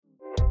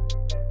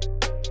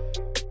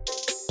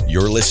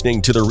You're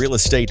listening to the Real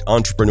Estate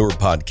Entrepreneur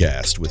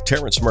Podcast with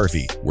Terrence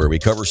Murphy, where we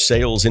cover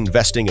sales,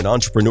 investing, and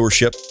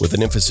entrepreneurship with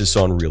an emphasis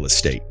on real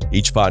estate.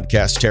 Each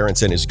podcast,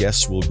 Terrence and his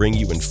guests will bring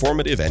you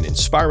informative and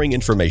inspiring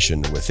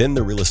information within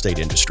the real estate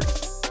industry.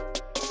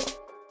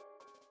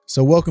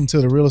 So welcome to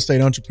the Real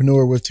Estate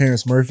Entrepreneur with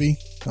Terrence Murphy.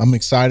 I'm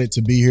excited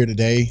to be here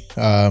today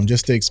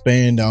just to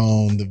expand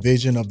on the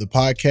vision of the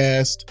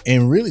podcast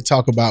and really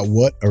talk about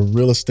what a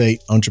real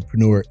estate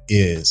entrepreneur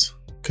is.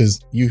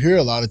 Because you hear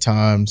a lot of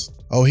times,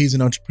 oh, he's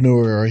an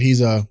entrepreneur, or he's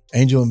an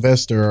angel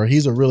investor, or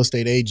he's a real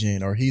estate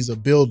agent, or he's a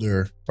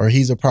builder, or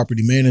he's a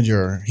property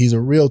manager, he's a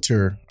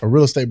realtor, a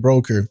real estate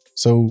broker.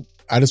 So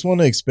I just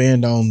want to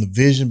expand on the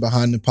vision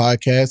behind the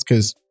podcast,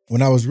 because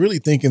when I was really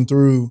thinking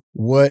through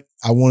what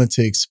I wanted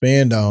to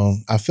expand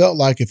on, I felt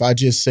like if I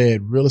just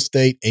said real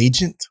estate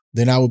agent,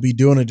 then I would be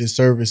doing a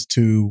disservice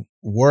to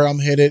where I'm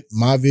headed,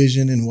 my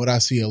vision, and what I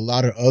see a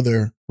lot of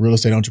other real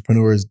estate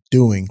entrepreneurs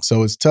doing.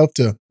 So it's tough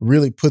to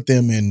really put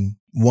them in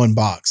one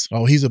box.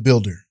 Oh, he's a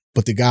builder,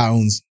 but the guy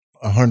owns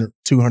 100,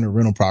 200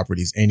 rental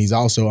properties, and he's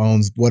also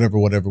owns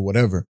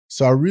whatever.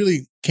 So I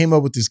really came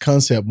up with this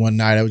concept one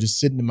night. I was just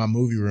sitting in my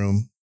movie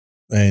room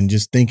and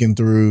just thinking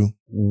through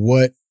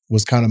what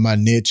was kind of my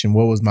niche and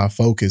what was my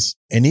focus.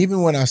 And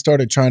even when I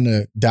started trying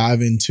to dive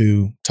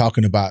into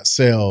talking about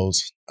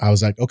sales, I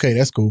was like, okay,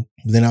 that's cool.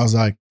 But then I was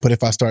like, but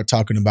if I start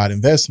talking about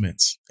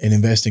investments and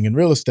investing in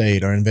real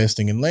estate or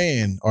investing in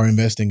land or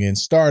investing in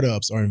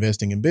startups or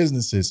investing in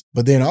businesses,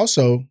 but then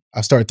also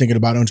I started thinking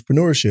about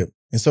entrepreneurship.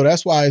 And so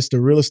that's why it's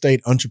the Real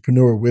Estate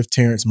Entrepreneur with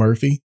Terrence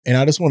Murphy. And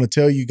I just want to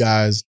tell you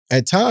guys,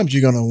 at times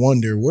you're going to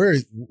wonder, where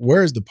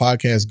is the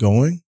podcast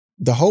going?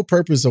 The whole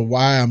purpose of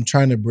why I'm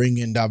trying to bring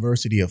in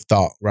diversity of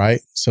thought,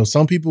 right? So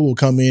some people will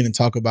come in and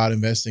talk about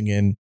investing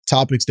in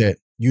topics that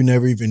you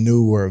never even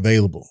knew were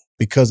available.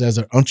 Because as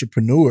an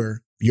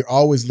entrepreneur, you're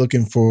always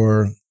looking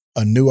for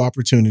a new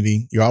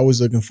opportunity. You're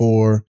always looking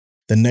for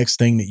the next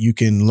thing that you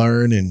can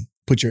learn and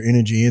put your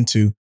energy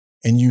into.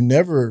 And you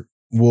never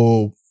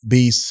will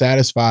be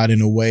satisfied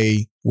in a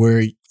way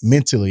where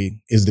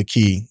mentally is the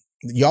key.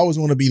 You always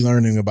want to be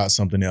learning about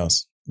something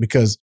else.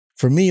 Because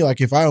for me,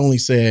 like if I only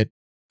said,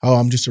 oh,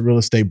 I'm just a real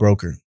estate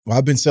broker. Well,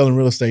 I've been selling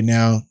real estate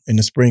now. In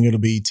the spring, it'll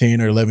be 10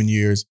 or 11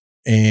 years.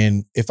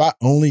 And if I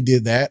only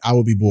did that, I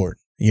would be bored.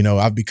 You know,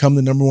 I've become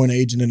the number one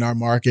agent in our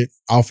market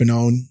off and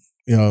on,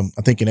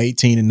 I think in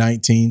 18 and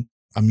 19.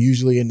 I'm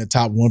usually in the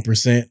top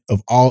 1%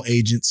 of all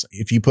agents.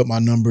 If you put my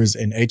numbers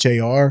in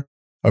HAR,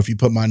 or if you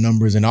put my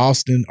numbers in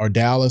Austin or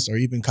Dallas or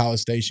even College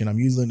Station, I'm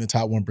usually in the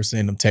top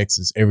 1% of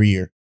Texas every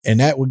year.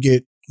 And that would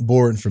get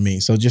boring for me.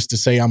 So just to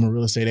say I'm a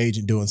real estate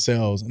agent doing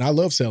sales, and I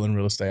love selling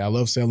real estate. I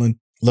love selling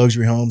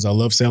luxury homes. I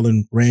love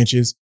selling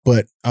ranches,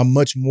 but I'm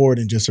much more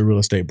than just a real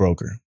estate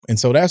broker. And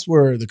so that's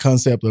where the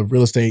concept of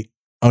real estate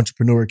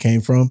entrepreneur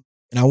came from.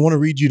 And I want to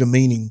read you the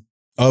meaning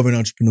of an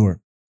entrepreneur.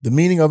 The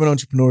meaning of an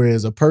entrepreneur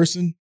is a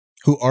person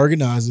who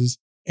organizes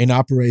and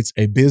operates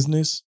a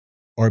business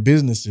or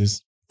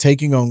businesses,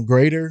 taking on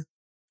greater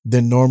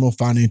than normal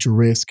financial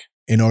risk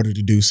in order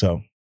to do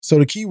so. So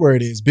the key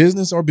word is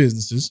business or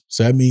businesses.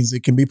 So that means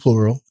it can be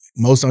plural.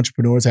 Most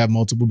entrepreneurs have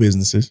multiple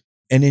businesses.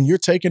 And then you're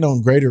taking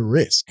on greater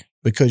risk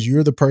because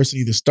you're the person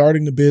either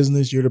starting the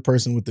business, you're the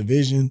person with the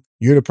vision,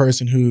 you're the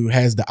person who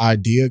has the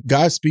idea.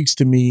 God speaks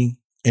to me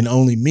and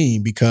only me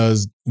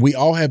because we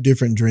all have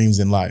different dreams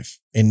in life.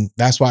 And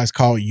that's why it's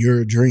called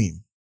your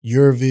dream,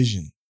 your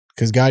vision,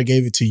 because God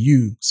gave it to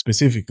you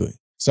specifically.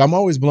 So I'm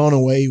always blown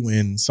away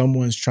when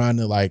someone's trying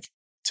to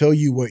tell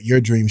you what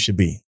your dream should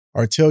be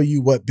or tell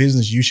you what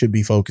business you should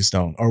be focused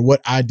on or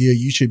what idea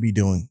you should be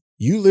doing.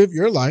 You live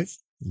your life.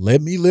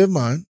 Let me live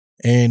mine.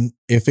 And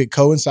if it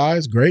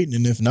coincides, great.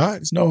 And if not,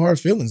 it's no hard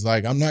feelings.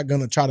 I'm not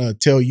going to try to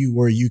tell you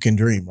where you can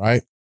dream,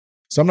 right?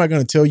 So I'm not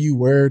going to tell you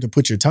where to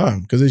put your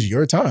time because it's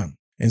your time.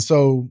 And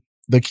so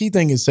the key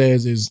thing it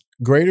says is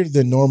greater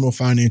than normal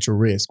financial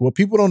risk. What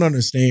people don't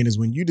understand is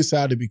when you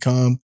decide to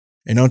become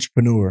an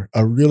entrepreneur,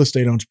 a real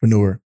estate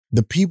entrepreneur,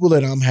 the people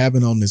that I'm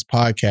having on this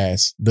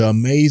podcast, the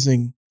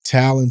amazing,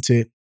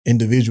 talented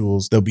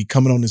individuals that'll be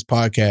coming on this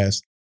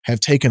podcast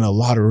have taken a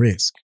lot of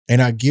risk. And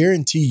I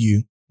guarantee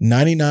you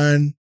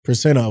 99%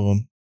 of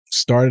them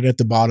started at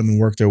the bottom and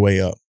worked their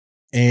way up.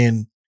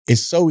 And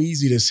it's so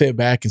easy to sit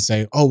back and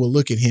say, oh, well,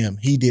 look at him.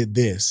 He did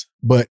this.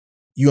 But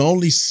you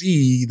only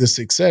see the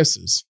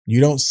successes.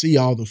 You don't see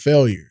all the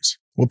failures.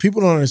 What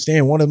people don't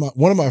understand, one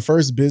of my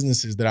first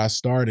businesses that I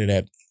started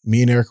at,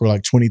 me and Eric were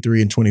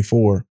 23 and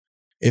 24,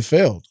 it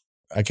failed.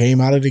 I came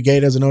out of the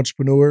gate as an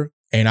entrepreneur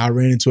and I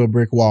ran into a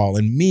brick wall.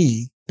 And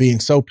me being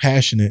so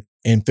passionate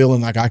and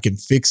feeling like I can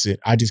fix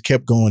it, I just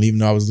kept going even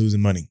though I was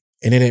losing money.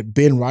 And it had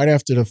been right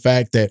after the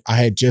fact that I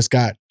had just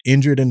got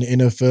injured in the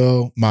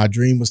NFL. My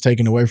dream was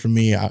taken away from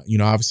me.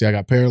 Obviously I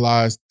got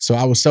paralyzed. So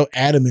I was so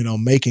adamant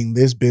on making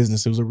this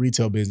business, it was a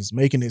retail business,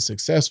 making it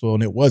successful,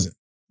 and it wasn't.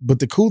 But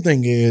the cool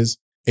thing is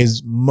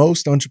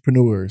most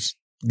entrepreneurs,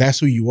 that's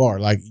who you are.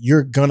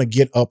 You're going to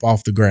get up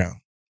off the ground.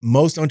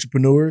 Most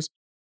entrepreneurs,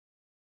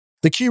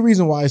 the key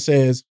reason why it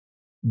says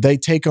they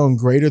take on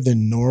greater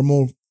than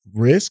normal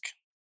risk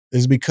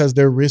is because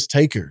they're risk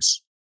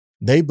takers.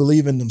 They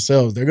believe in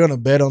themselves. They're going to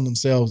bet on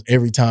themselves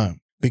every time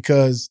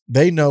because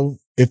they know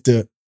if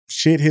the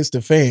shit hits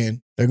the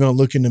fan, they're going to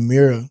look in the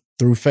mirror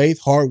through faith,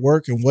 hard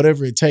work, and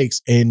whatever it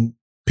takes and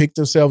pick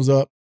themselves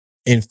up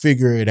and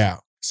figure it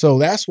out. So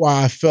that's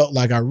why I felt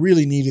like I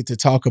really needed to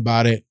talk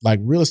about it like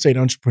real estate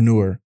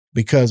entrepreneur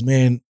because,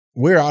 man,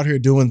 we're out here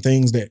doing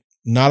things that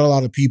not a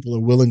lot of people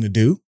are willing to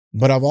do.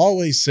 But I've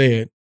always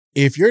said,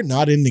 if you're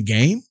not in the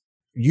game,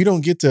 you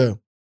don't get to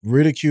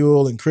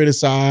ridicule and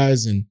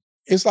criticize. And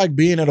it's like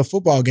being at a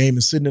football game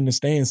and sitting in the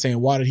stands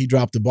saying, why did he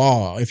drop the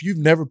ball? If you've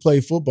never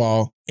played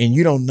football and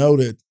you don't know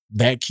that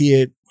that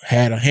kid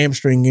had a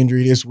hamstring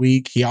injury this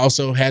week, he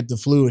also had the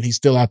flu and he's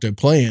still out there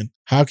playing,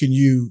 how can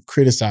you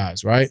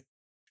criticize, right?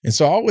 And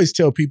so I always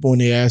tell people when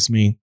they ask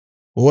me,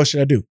 well, what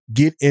should I do?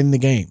 Get in the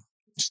game.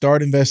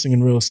 Start investing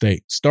in real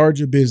estate. Start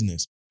your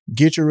business.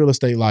 Get your real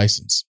estate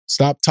license.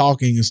 Stop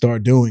talking and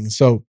start doing.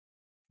 So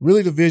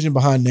really the vision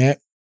behind that,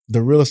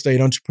 the real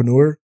estate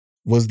entrepreneur,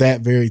 was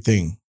that very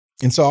thing.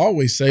 And so I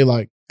always say,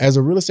 like, as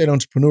a real estate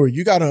entrepreneur,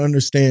 you got to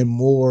understand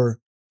more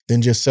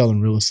than just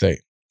selling real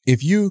estate.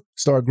 If you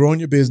start growing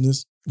your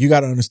business, you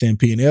got to understand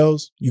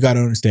P&Ls. You got to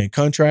understand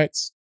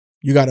contracts.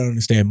 You got to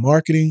understand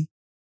marketing.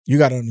 You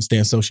got to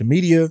understand social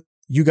media.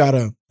 You got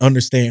to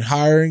understand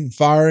hiring,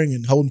 firing,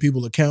 and holding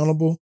people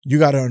accountable. You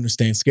got to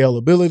understand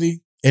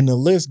scalability. And the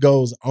list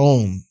goes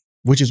on,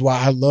 which is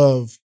why I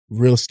love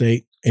real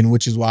estate and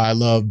which is why I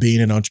love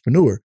being an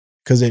entrepreneur,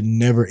 because it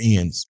never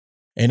ends.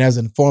 And as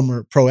a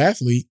former pro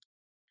athlete,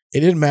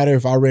 it didn't matter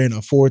if I ran a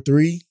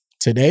 4.3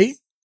 today,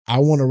 I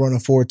want to run a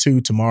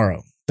 4.2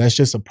 tomorrow. That's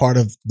just a part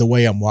of the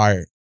way I'm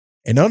wired.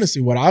 And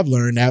honestly, what I've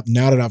learned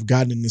now that I've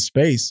gotten in this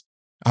space,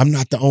 I'm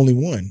not the only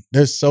one.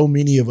 There's so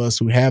many of us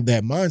who have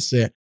that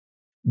mindset.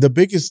 The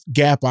biggest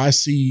gap I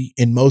see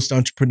in most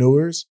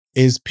entrepreneurs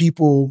is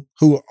people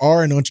who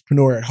are an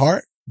entrepreneur at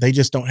heart. They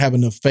just don't have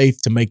enough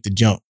faith to make the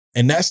jump.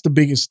 And that's the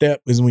biggest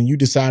step, is when you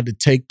decide to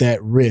take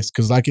that risk.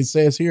 Because like it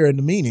says here in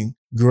the meaning,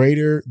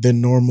 greater than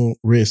normal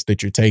risk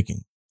that you're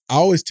taking. I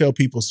always tell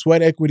people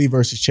sweat equity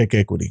versus check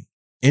equity.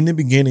 In the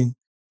beginning,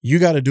 you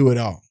got to do it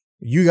all.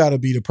 You got to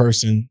be the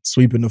person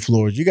sweeping the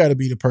floors. You got to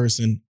be the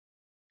person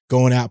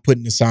going out,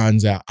 putting the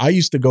signs out. I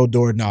used to go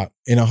door knock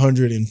in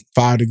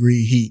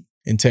 105-degree heat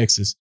in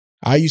Texas.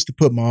 I used to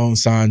put my own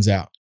signs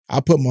out.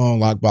 I put my own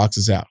lock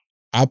boxes out.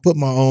 I put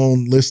my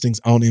own listings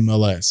on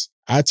MLS.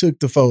 I took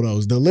the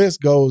photos. The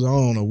list goes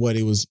on of what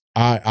it was.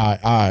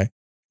 I.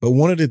 But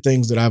one of the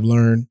things that I've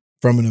learned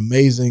from an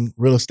amazing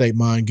real estate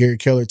mind, Gary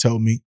Keller,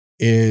 told me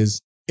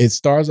is it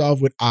starts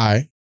off with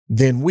I,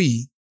 then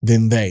we,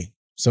 then they.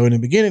 So in the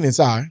beginning, it's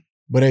I.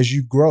 But as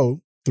you grow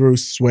through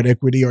sweat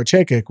equity or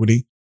check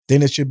equity,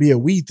 then it should be a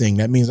we thing.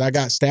 That means I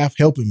got staff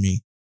helping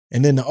me.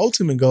 And then the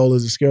ultimate goal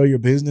is to scale your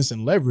business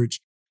and leverage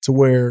to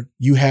where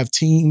you have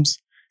teams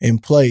in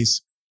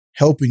place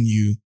helping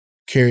you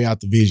carry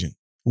out the vision.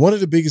 One of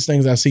the biggest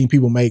things I've seen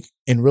people make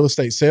in real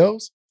estate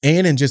sales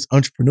and in just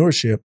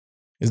entrepreneurship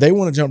is they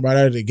want to jump right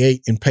out of the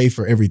gate and pay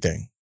for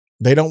everything.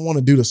 They don't want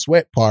to do the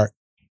sweat part.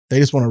 They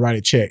just want to write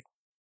a check.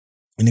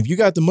 And if you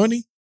got the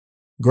money,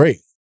 great.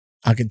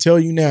 I can tell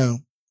you now,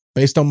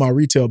 based on my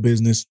retail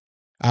business,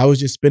 I was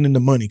just spending the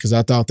money because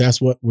I thought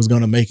that's what was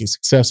going to make it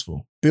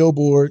successful.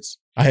 Billboards.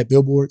 I had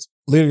billboards.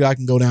 Literally, I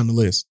can go down the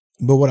list.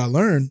 But what I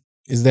learned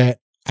is that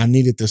I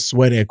needed the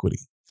sweat equity.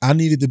 I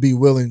needed to be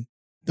willing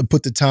to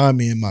put the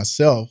time in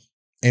myself.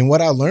 And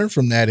what I learned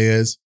from that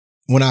is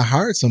when I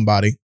hired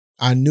somebody,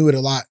 I knew it a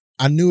lot.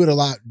 I knew it a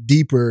lot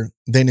deeper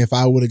than if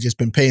I would have just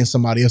been paying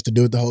somebody else to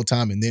do it the whole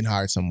time and then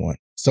hired someone.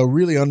 So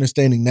really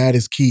understanding that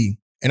is key.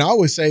 And I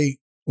always say,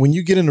 when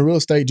you get into real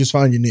estate, just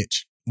find your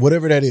niche,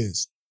 whatever that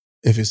is.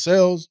 If it's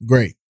sales,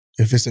 great.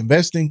 If it's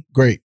investing,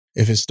 great.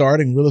 If it's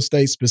starting real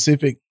estate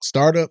specific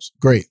startups,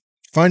 great.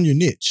 Find your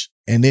niche.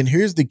 And then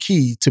here's the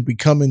key to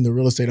becoming the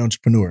real estate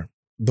entrepreneur.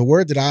 The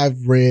word that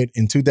I've read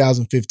in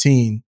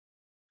 2015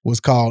 was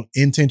called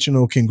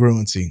intentional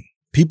congruency.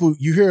 People,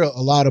 you hear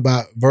a lot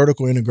about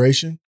vertical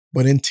integration,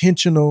 but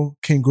intentional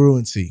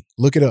congruency,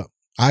 look it up.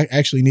 I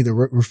actually need to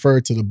refer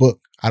to the book.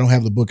 I don't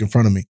have the book in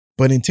front of me,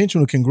 but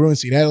intentional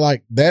congruency,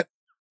 that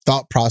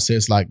thought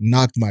process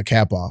knocked my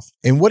cap off.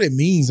 And what it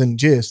means in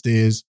gist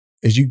is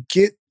you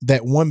get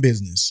that one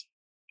business,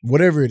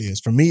 whatever it is.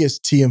 For me, it's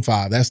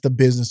TM5. That's the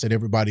business that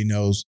everybody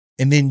knows.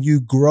 And then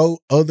you grow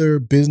other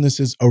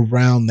businesses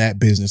around that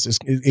business.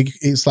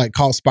 It's like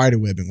called spider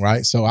webbing,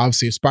 right? So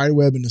obviously a spider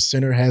web in the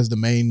center has the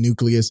main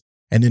nucleus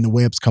and then the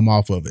webs come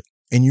off of it.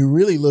 And you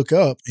really look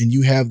up and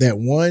you have that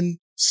one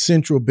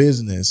central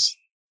business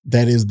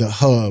that is the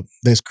hub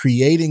that's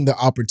creating the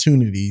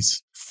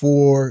opportunities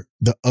for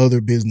the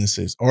other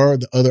businesses or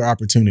the other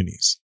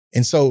opportunities.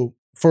 And so,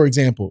 for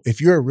example, if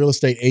you're a real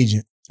estate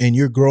agent and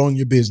you're growing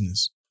your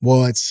business,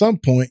 well, at some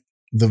point,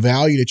 the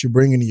value that you're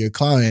bringing to your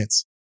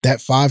clients, that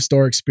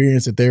 5-star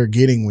experience that they're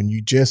getting when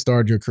you just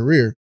started your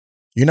career,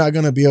 you're not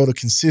going to be able to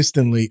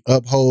consistently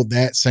uphold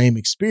that same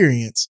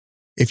experience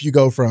if you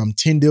go from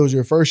 10 deals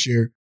your first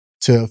year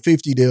to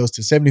 50 deals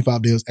to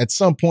 75 deals. At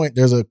some point,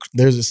 there's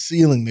a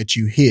ceiling that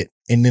you hit.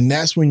 And then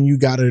that's when you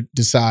got to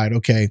decide,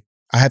 okay,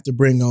 I have to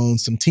bring on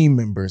some team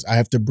members. I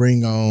have to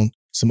bring on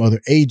some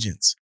other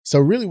agents. So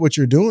really what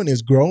you're doing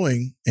is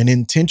growing an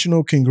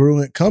intentional,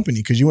 congruent company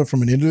because you went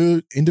from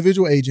an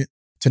individual agent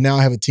to now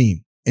have a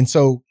team. And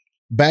so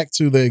back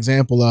to the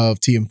example of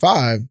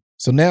TM5.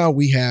 So now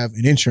we have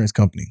an insurance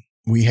company.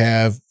 We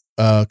have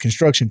a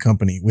construction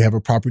company. We have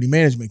a property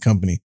management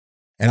company.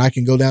 And I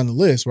can go down the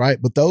list,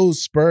 right? But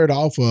those spurred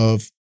off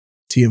of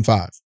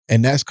TM5.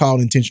 And that's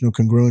called intentional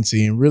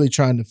congruency and really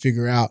trying to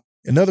figure out,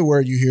 another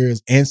word you hear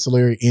is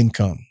ancillary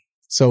income.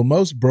 So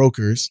most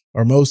brokers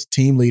or most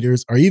team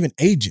leaders or even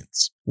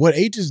agents, what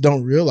agents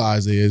don't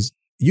realize is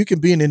you can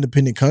be an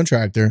independent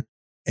contractor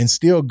and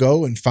still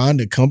go and find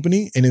a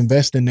company and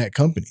invest in that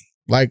company.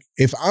 Like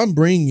if I'm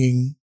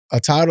bringing a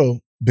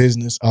title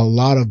business, a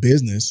lot of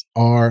business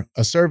or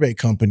a survey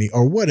company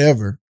or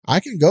whatever, I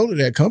can go to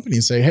that company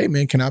and say, hey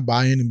man, can I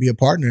buy in and be a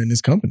partner in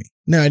this company?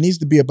 Now it needs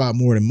to be about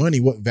more than money.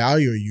 What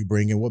value are you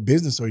bringing? What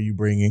business are you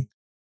bringing?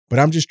 But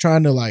I'm just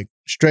trying to like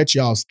stretch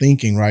y'all's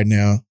thinking right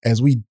now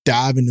as we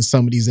dive into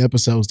some of these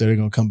episodes that are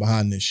going to come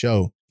behind this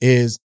show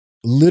is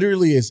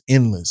literally it's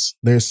endless.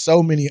 There's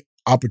so many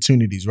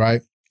opportunities,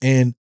 right?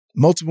 And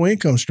multiple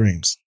income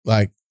streams.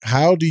 Like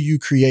how do you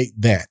create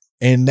that?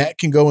 And that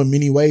can go in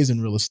many ways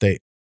in real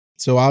estate.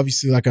 So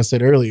obviously, like I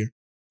said earlier,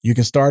 you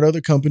can start other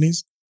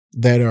companies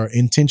that are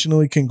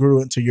intentionally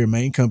congruent to your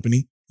main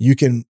company. You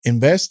can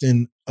invest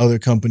in other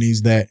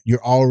companies that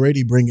you're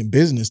already bringing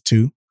business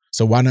to.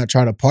 So why not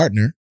try to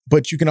partner?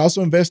 But you can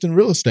also invest in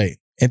real estate.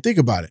 And think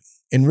about it.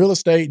 In real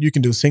estate, you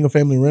can do single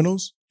family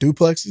rentals,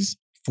 duplexes,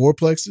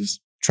 fourplexes,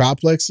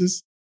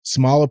 triplexes,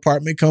 small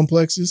apartment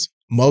complexes,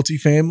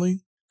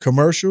 multifamily,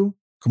 commercial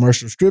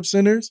strip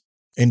centers,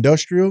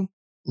 industrial,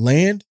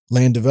 land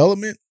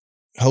development,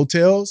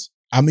 hotels.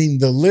 I mean,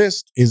 the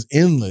list is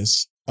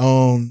endless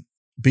on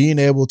being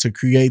able to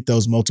create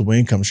those multiple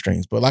income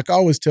streams. But like I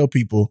always tell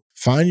people,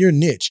 find your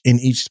niche in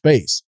each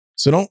space.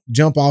 So don't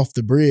jump off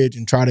the bridge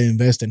and try to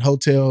invest in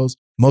hotels,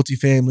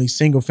 multifamily,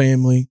 single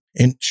family,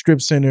 and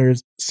strip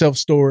centers,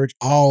 self-storage,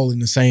 all in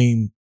the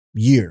same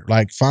year.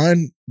 Like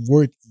find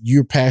what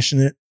you're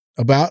passionate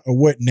about or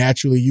what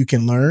naturally you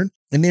can learn,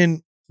 and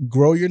then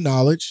grow your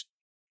knowledge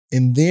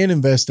and then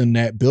invest in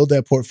that, build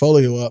that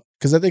portfolio up.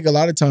 Because I think a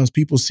lot of times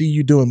people see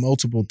you doing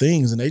multiple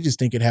things and they just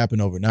think it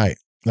happened overnight.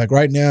 Like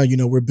right now,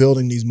 we're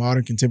building these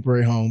modern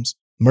contemporary homes,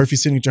 Murphy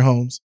Signature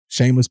Homes,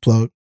 shameless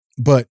plug,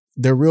 but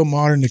they're real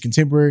modern and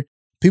contemporary.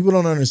 People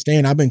don't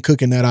understand. I've been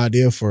cooking that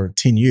idea for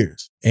 10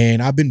 years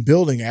and I've been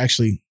building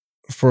actually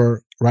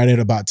for right at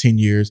about 10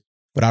 years,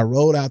 but I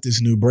rolled out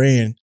this new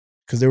brand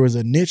because there was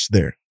a niche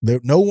there.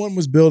 No one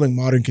was building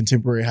modern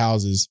contemporary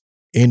houses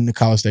in the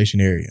College Station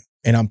area.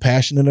 And I'm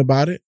passionate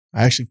about it.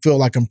 I actually feel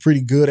like I'm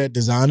pretty good at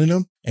designing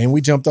them. And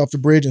we jumped off the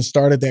bridge and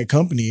started that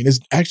company and it's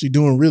actually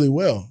doing really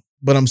well.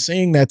 But I'm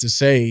saying that to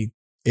say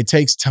it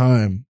takes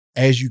time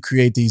as you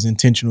create these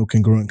intentional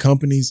congruent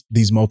companies,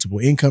 these multiple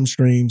income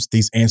streams,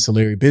 these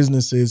ancillary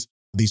businesses,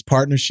 these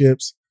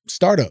partnerships,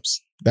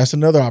 startups. That's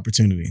another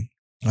opportunity.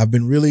 I've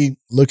been really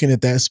looking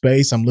at that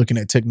space. I'm looking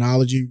at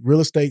technology,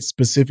 real estate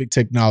specific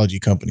technology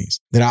companies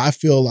that I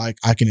feel like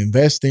I can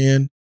invest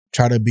in,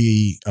 try to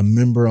be a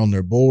member on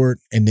their board,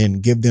 and then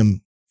give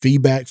them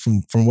feedback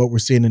from what we're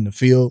seeing in the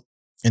field.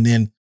 And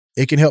then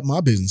it can help my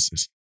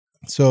businesses.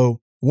 So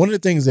one of the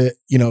things that,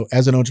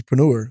 as an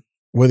entrepreneur,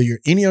 whether you're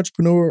any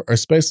entrepreneur or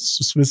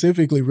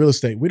specifically real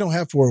estate, we don't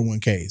have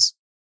 401ks,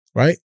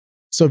 right?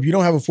 So if you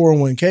don't have a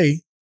 401k,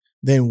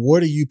 then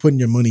what are you putting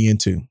your money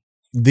into?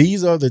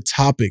 These are the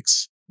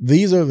topics.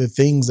 These are the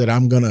things that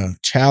I'm going to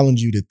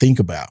challenge you to think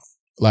about.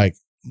 Like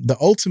the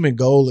ultimate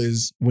goal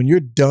is when you're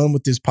done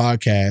with this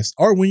podcast,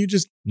 or when you're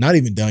just not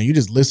even done, you're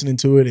just listening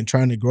to it and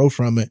trying to grow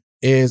from it,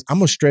 is I'm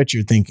going to stretch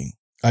your thinking.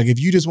 Like if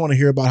you just want to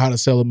hear about how to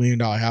sell $1 million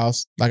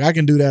house, like I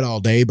can do that all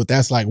day, but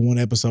that's like one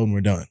episode and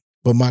we're done.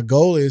 But my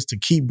goal is to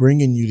keep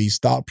bringing you these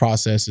thought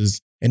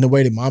processes and the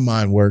way that my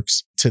mind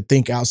works to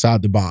think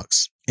outside the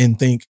box and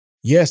think,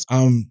 yes,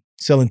 I'm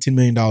selling $10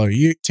 million a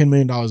year, $10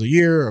 million a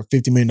year or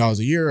 $50 million a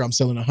year. I'm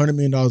selling $100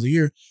 million a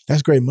year.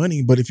 That's great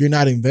money. But if you're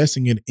not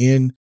investing it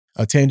in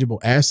a tangible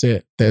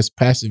asset that's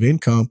passive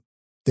income,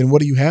 then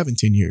what do you have in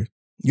 10 years?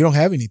 You don't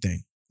have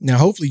anything. Now,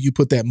 hopefully you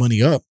put that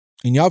money up.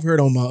 And y'all have heard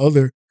on my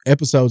other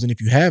episodes, and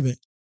if you haven't,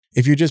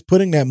 if you're just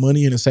putting that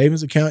money in a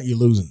savings account, you're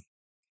losing.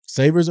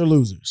 Savers are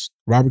losers.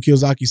 Robert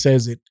Kiyosaki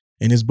says it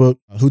in his book,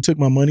 Who Took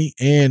My Money,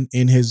 and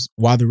in his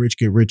Why the Rich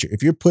Get Richer.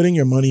 If you're putting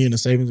your money in a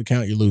savings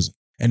account, you're losing.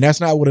 And that's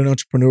not what an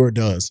entrepreneur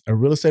does. A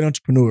real estate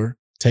entrepreneur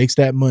takes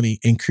that money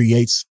and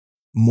creates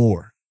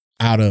more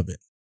out of it,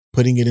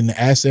 putting it in the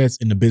assets,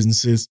 in the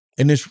businesses.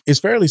 And it's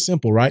fairly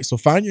simple, right? So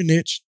find your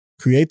niche,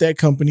 create that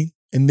company,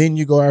 and then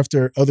you go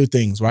after other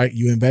things, right?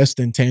 You invest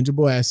in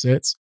tangible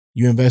assets,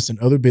 you invest in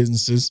other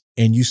businesses,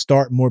 and you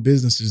start more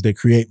businesses that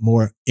create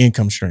more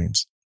income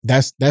streams.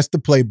 That's the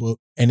playbook.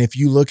 And if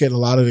you look at a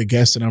lot of the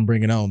guests that I'm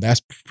bringing on,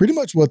 that's pretty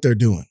much what they're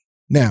doing.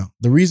 Now,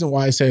 the reason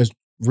why it says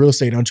real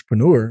estate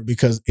entrepreneur,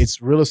 because it's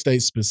real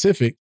estate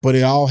specific, but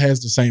it all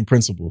has the same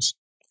principles.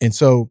 And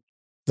so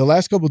the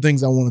last couple of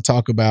things I want to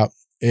talk about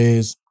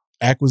is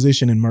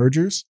acquisition and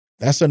mergers.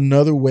 That's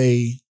another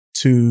way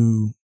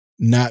to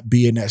not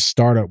be in that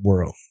startup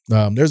world.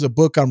 There's a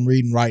book I'm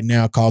reading right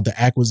now called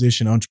The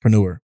Acquisition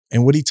Entrepreneur.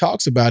 And what he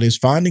talks about is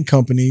finding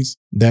companies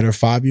that are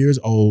 5 years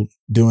old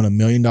doing $1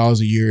 million a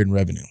year in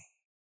revenue.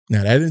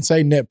 Now, that didn't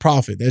say net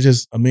profit. That's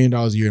just $1 million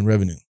a year in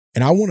revenue.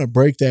 And I want to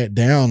break that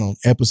down on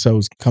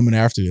episodes coming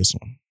after this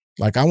one.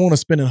 Like, I want to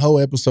spend a whole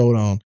episode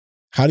on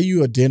how do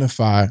you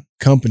identify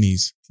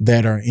companies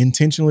that are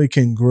intentionally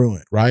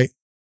congruent, right?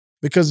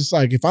 Because it's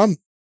like,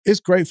 it's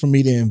great for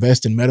me to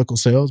invest in medical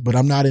sales, but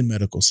I'm not in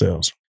medical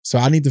sales. So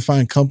I need to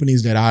find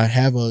companies that I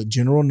have a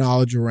general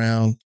knowledge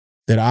around,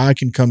 that I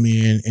can come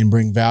in and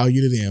bring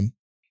value to them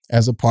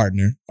as a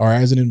partner or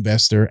as an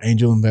investor,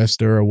 angel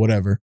investor or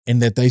whatever,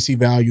 and that they see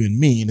value in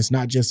me. And it's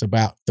not just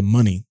about the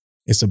money.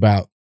 It's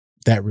about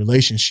that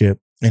relationship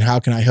and how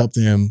can I help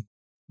them,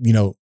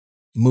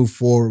 move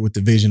forward with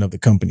the vision of the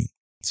company.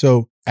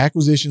 So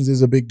acquisitions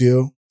is a big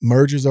deal.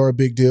 Mergers are a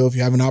big deal. If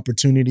you have an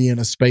opportunity in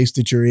a space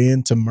that you're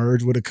in to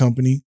merge with a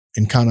company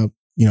and kind of,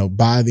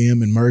 buy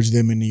them and merge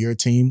them into your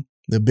team,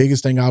 the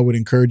biggest thing I would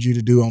encourage you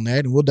to do on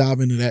that, and we'll dive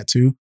into that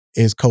too,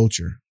 is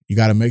culture. You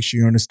got to make sure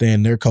you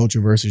understand their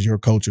culture versus your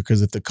culture,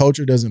 because if the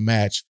culture doesn't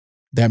match,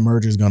 that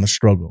merger is going to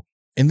struggle.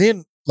 And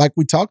then, like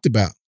we talked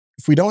about,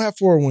 if we don't have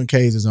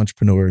 401ks as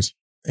entrepreneurs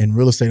and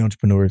real estate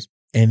entrepreneurs,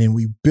 and then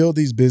we build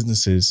these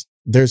businesses,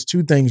 there's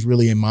two things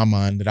really in my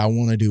mind that I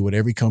want to do with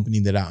every company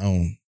that I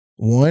own.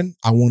 One,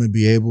 I want to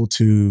be able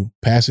to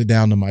pass it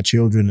down to my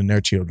children and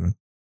their children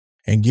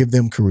and give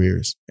them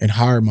careers and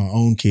hire my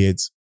own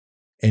kids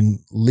and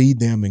lead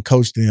them and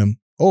coach them,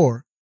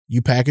 or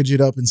you package it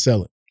up and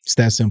sell it. It's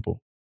that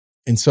simple.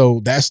 And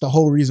so that's the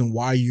whole reason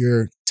why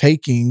you're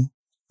taking,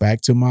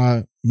 back to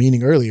my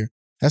meaning earlier,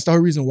 that's the whole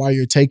reason why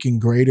you're taking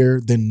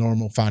greater than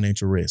normal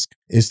financial risk,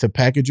 is to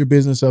package your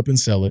business up and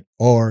sell it,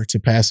 or to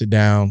pass it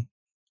down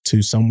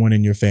to someone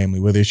in your family,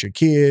 whether it's your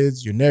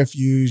kids, your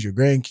nephews, your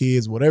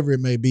grandkids, whatever it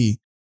may be.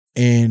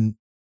 And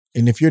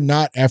if you're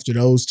not after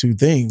those two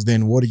things,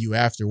 then what are you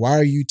after? Why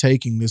are you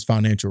taking this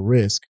financial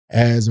risk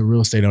as a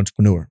real estate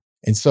entrepreneur?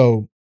 And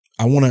so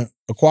I want to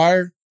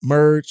acquire,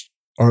 merge,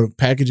 or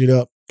package it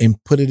up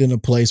and put it in a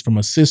place from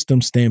a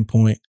system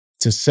standpoint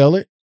to sell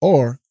it.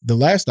 Or the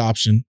last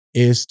option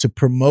is to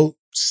promote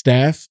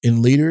staff and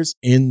leaders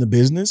in the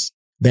business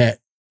that,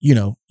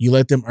 you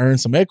let them earn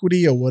some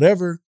equity or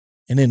whatever,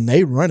 and then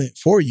they run it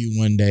for you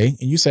one day.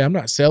 And you say, I'm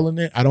not selling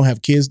it. I don't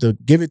have kids to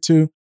give it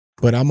to,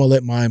 but I'm going to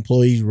let my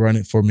employees run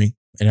it for me.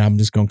 And I'm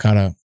just going to kind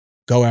of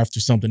go after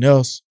something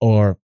else,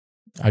 or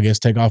I guess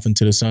take off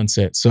into the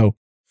sunset. So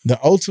the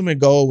ultimate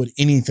goal with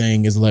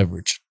anything is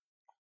leverage.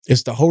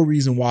 It's the whole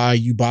reason why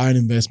you buy an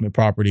investment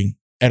property.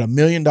 At $1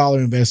 million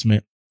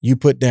investment, you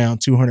put down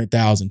 $200,000,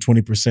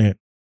 20%,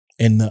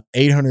 and the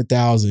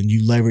 $800,000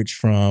 you leverage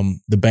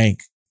from the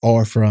bank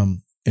or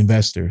from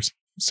investors.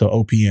 So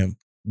OPM.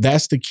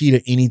 That's the key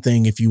to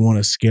anything. If you want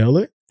to scale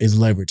it, is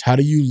leverage. How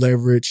do you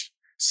leverage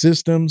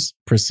systems,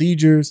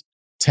 procedures,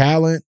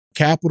 talent,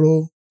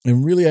 capital?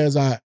 And really, as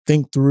I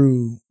think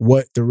through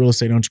what the real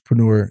estate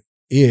entrepreneur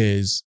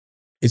is,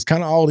 it's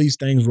kind of all these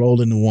things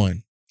rolled into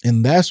one.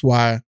 And that's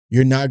why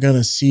you're not going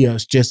to see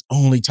us just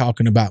only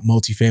talking about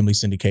multifamily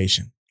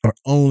syndication, or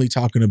only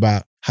talking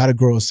about how to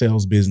grow a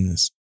sales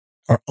business,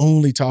 or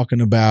only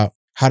talking about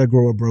how to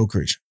grow a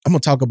brokerage. I'm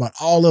going to talk about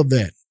all of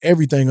that,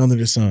 everything under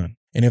the sun.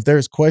 And if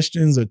there's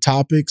questions or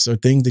topics or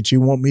things that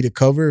you want me to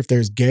cover, if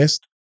there's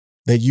guests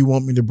that you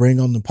want me to bring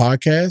on the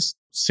podcast,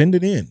 send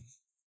it in.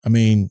 I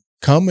mean,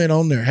 comment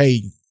on there.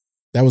 Hey,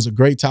 that was a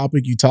great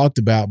topic you talked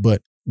about,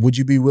 but would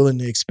you be willing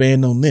to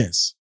expand on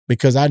this?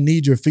 Because I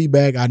need your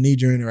feedback. I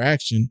need your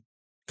interaction.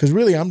 Because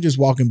really, I'm just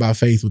walking by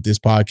faith with this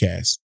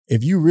podcast.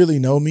 If you really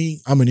know me,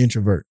 I'm an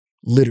introvert,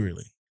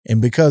 literally.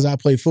 And because I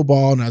played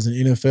football and I was in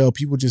the NFL,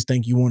 people just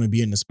think you want to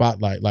be in the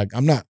spotlight. Like,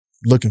 I'm not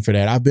looking for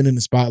that. I've been in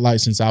the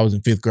spotlight since I was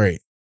in 5th grade.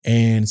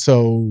 And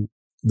so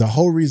the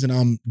whole reason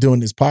I'm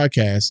doing this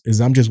podcast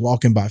is I'm just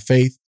walking by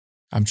faith.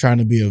 I'm trying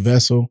to be a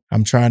vessel.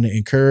 I'm trying to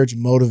encourage,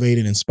 motivate,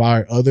 and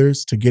inspire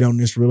others to get on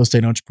this real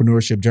estate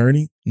entrepreneurship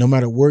journey. No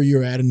matter where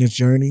you're at in this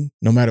journey,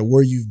 no matter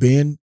where you've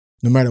been,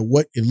 no matter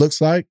what it looks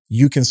like,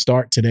 you can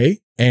start today.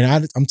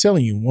 And I'm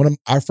telling you, one of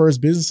our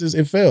first businesses,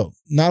 it failed.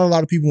 Not a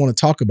lot of people want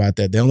to talk about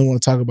that. They only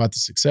want to talk about the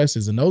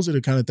successes. And those are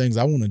the kind of things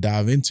I want to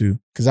dive into,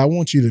 because I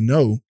want you to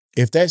know,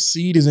 if that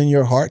seed is in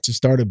your heart to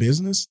start a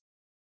business,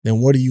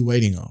 then what are you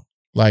waiting on?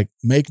 Like,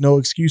 make no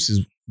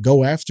excuses.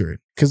 Go after it.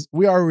 Because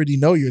we already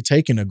know you're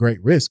taking a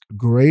great risk,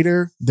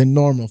 greater than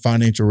normal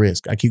financial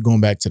risk. I keep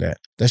going back to that.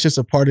 That's just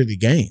a part of the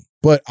game.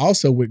 But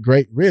also with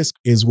great risk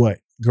is what?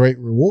 Great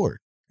reward.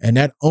 And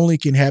that only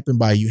can happen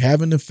by you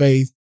having the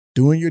faith,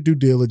 doing your due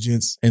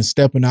diligence, and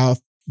stepping off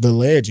the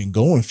ledge and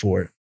going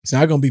for it. It's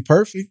not going to be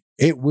perfect.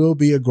 It will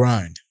be a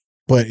grind,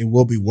 but it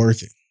will be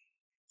worth it.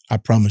 I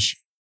promise you.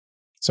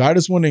 So I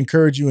just want to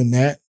encourage you in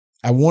that.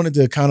 I wanted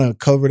to kind of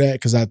cover that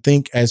because I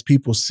think as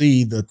people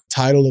see the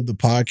title of the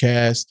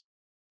podcast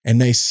and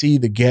they see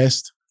the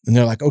guest and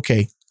they're like,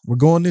 okay, we're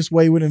going this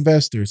way with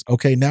investors.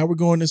 Okay, now we're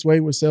going this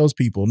way with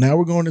salespeople. Now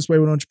we're going this way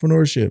with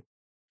entrepreneurship.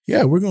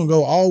 Yeah, we're going to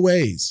go all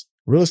ways.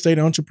 real estate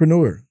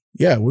entrepreneur.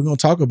 Yeah, we're going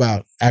to talk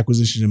about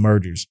acquisitions and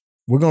mergers.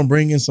 We're going to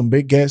bring in some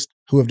big guests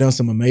who have done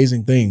some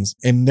amazing things,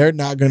 and they're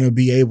not going to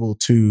be able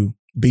to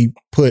be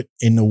put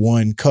in the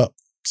one cup.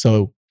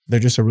 So they're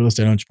just a real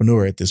estate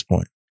entrepreneur at this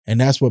point. And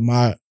that's what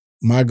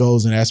my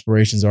goals and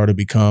aspirations are to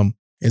become,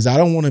 is I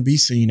don't want to be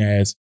seen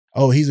as,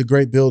 oh, he's a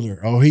great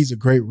builder. Oh, he's a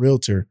great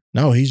realtor.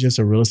 No, he's just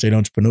a real estate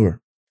entrepreneur.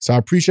 So I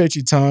appreciate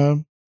your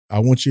time. I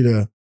want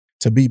you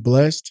to be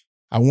blessed.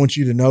 I want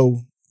you to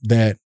know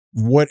that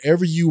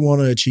whatever you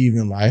want to achieve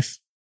in life,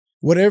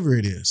 whatever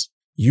it is,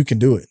 you can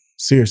do it.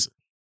 Seriously.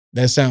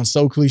 That sounds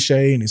so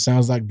cliche and it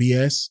sounds like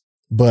BS.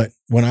 But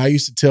when I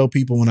used to tell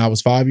people when I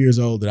was 5 years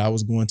old that I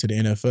was going to the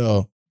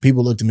NFL,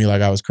 people looked at me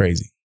like I was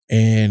crazy.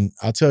 And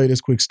I'll tell you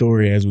this quick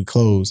story as we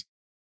close.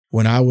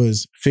 When I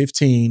was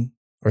 15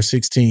 or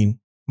 16,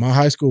 my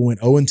high school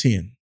went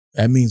 0-10.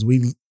 That means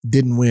we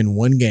didn't win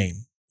one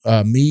game.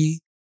 Me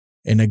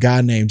and a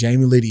guy named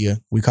Jamie Lydia,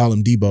 we call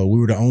him Debo. We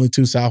were the only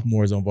two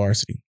sophomores on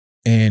varsity.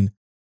 And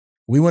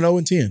we went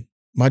 0-10.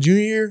 My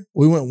junior year,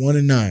 we went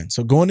 1-9.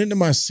 So going into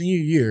my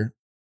senior year,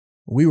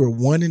 we were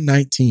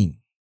 1-19.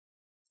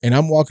 And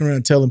I'm walking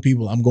around telling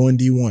people I'm going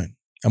D1.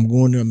 I'm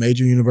going to a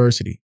major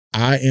university.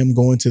 I am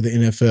going to the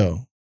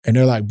NFL. And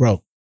they're like,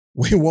 bro,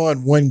 we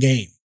won one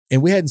game.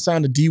 And we hadn't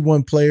signed a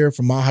D1 player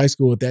from my high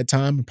school at that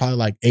time in probably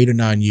like 8 or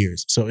 9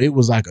 years. So it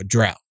was like a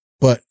drought.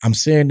 But I'm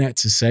saying that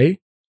to say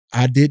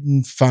I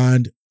didn't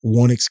find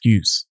one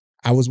excuse.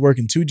 I was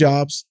working 2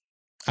 jobs.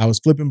 I was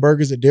flipping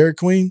burgers at Dairy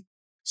Queen,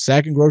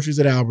 sacking groceries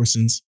at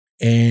Albertsons,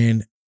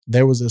 and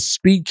there was a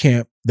speed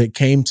camp that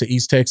came to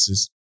East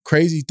Texas.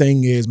 Crazy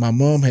thing is my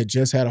mom had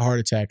just had a heart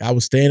attack. I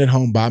was staying at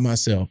home by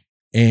myself,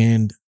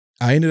 and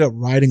I ended up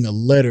writing a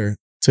letter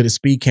to the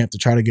speed camp to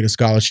try to get a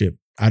scholarship.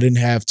 I didn't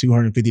have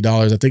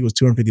 $250. I think it was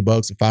 $250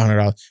 or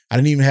 $500. I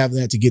didn't even have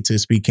that to get to the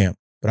speed camp.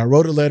 But I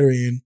wrote a letter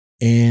in,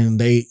 and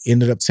they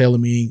ended up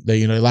telling me that,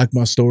 they liked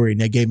my story, and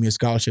they gave me a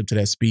scholarship to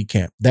that speed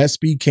camp. That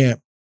speed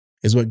camp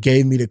is what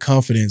gave me the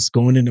confidence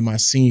going into my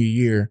senior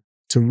year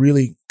to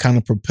really kind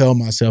of propel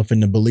myself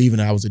into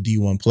believing I was a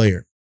D1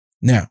 player.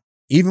 Now,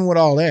 even with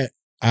all that,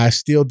 I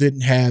still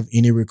didn't have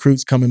any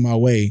recruits coming my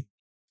way.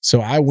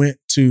 So I went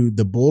to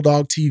the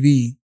Bulldog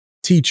TV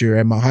teacher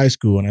at my high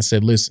school and I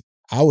said, listen,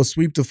 I will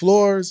sweep the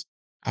floors.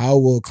 I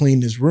will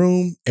clean this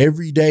room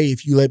every day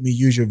if you let me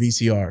use your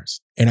VCRs.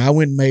 And I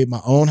went and made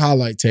my own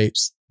highlight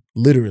tapes,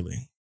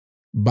 literally,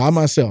 by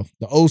myself,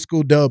 the old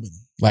school dubbing,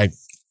 like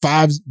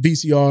 5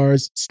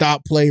 VCRs,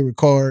 stop, play,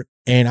 record.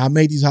 And I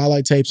made these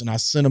highlight tapes and I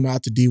sent them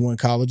out to D1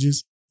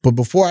 colleges. But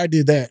before I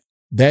did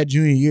that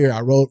junior year,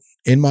 I wrote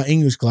in my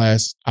English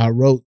class, I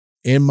wrote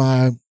in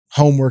my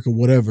homework or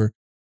whatever,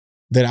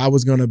 that I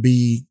was going to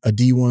be a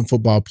D1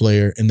 football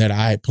player and that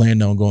I had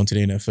planned on going to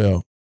the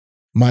NFL.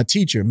 My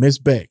teacher, Miss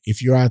Beck,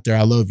 if you're out there,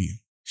 I love you.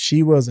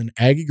 She was an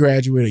Aggie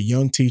graduate, a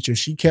young teacher.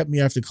 She kept me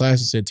after class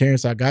and said,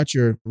 Terrence, I got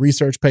your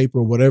research paper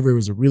or whatever. It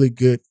was a really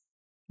good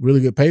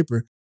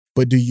paper,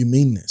 but do you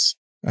mean this?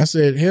 I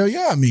said, hell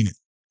yeah, I mean it.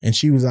 And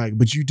she was like,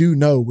 but you do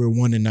know we're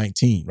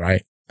 1-19,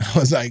 right? I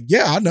was like,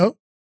 yeah, I know.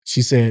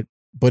 She said,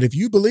 but if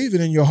you believe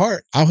it in your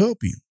heart, I'll help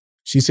you.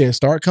 She said,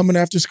 start coming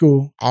after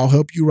school. I'll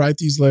help you write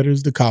these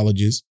letters to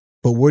colleges,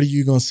 but what are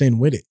you going to send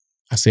with it?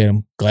 I said,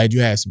 I'm glad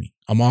you asked me.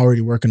 I'm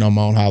already working on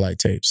my own highlight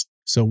tapes.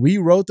 So we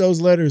wrote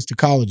those letters to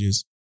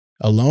colleges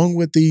along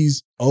with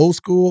these old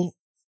school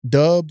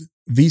dubbed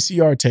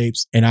VCR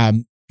tapes. And I,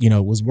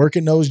 was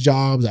working those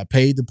jobs. I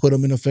paid to put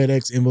them in a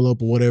FedEx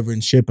envelope or whatever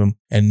and ship them.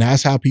 And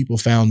that's how people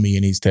found me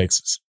in East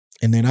Texas.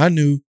 And then I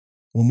knew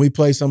when we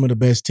played some of the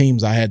best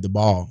teams, I had the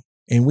ball.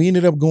 And we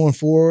ended up going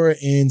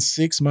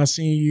 4-6 my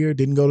senior year,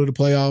 didn't go to the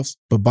playoffs.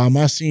 But by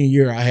my senior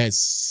year, I had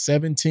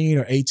 17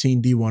 or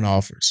 18 D1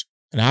 offers.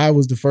 And I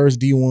was the first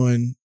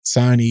D1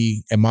 signee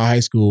at my high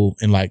school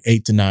in like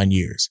 8 to 9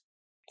 years.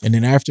 And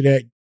then after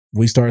that,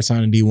 we started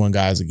signing D1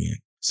 guys again.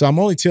 So I'm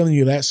only telling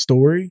you that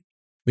story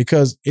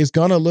because it's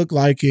going to look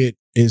like it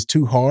is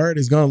too hard.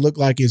 It's going to look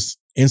like it's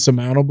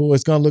insurmountable.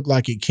 It's going to look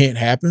like it can't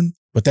happen.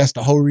 But that's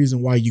the whole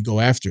reason why you go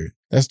after it.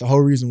 That's the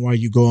whole reason why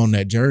you go on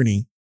that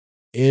journey,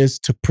 is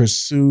to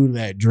pursue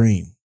that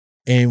dream.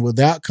 And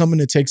without coming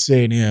to Texas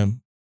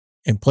A&M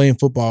and playing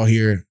football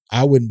here,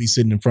 I wouldn't be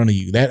sitting in front of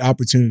you. That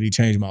opportunity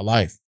changed my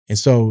life. And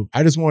so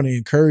I just want to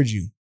encourage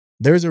you.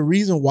 There's a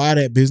reason why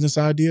that business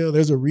idea,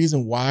 there's a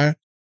reason why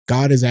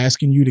God is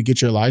asking you to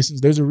get your license.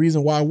 There's a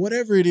reason why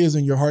whatever it is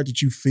in your heart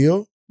that you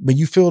feel, but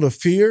you feel the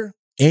fear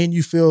and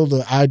you feel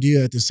the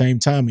idea at the same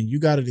time. And you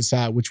got to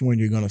decide which one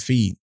you're going to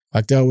feed.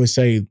 Like they always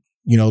say,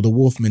 the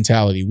wolf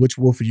mentality, which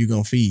wolf are you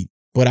going to feed?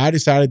 But I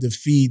decided to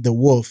feed the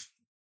wolf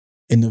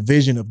in the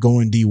vision of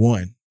going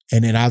D1.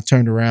 And then I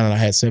turned around and I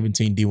had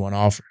 17 D1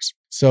 offers.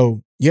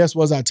 So yes,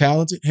 was I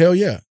talented? Hell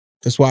yeah.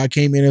 That's why I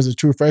came in as a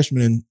true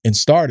freshman and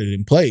started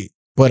and played.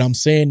 But I'm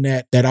saying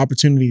that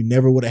opportunity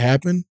never would have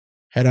happened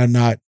had I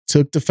not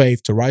took the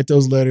faith to write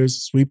those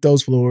letters, sweep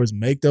those floors,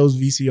 make those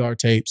VCR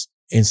tapes,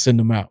 and send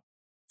them out.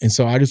 And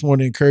so I just want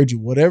to encourage you,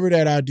 whatever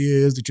that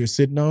idea is that you're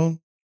sitting on,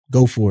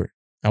 go for it.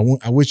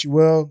 I wish you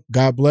well.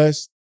 God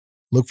bless.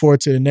 Look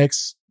forward to the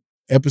next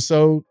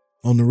episode.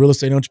 on The Real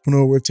Estate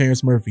Entrepreneur with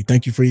Terrence Murphy.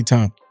 Thank you for your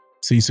time.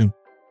 See you soon.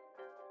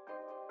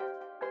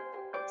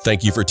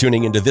 Thank you for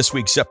tuning into this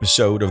week's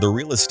episode of The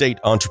Real Estate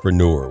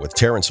Entrepreneur with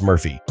Terrence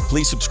Murphy.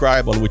 Please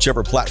subscribe on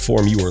whichever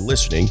platform you are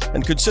listening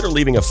and consider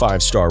leaving a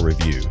 5-star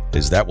review,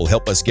 as that will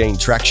help us gain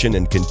traction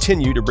and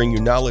continue to bring you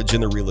knowledge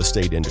in the real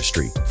estate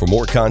industry. For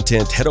more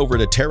content, head over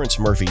to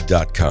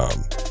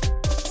terrencemurphy.com.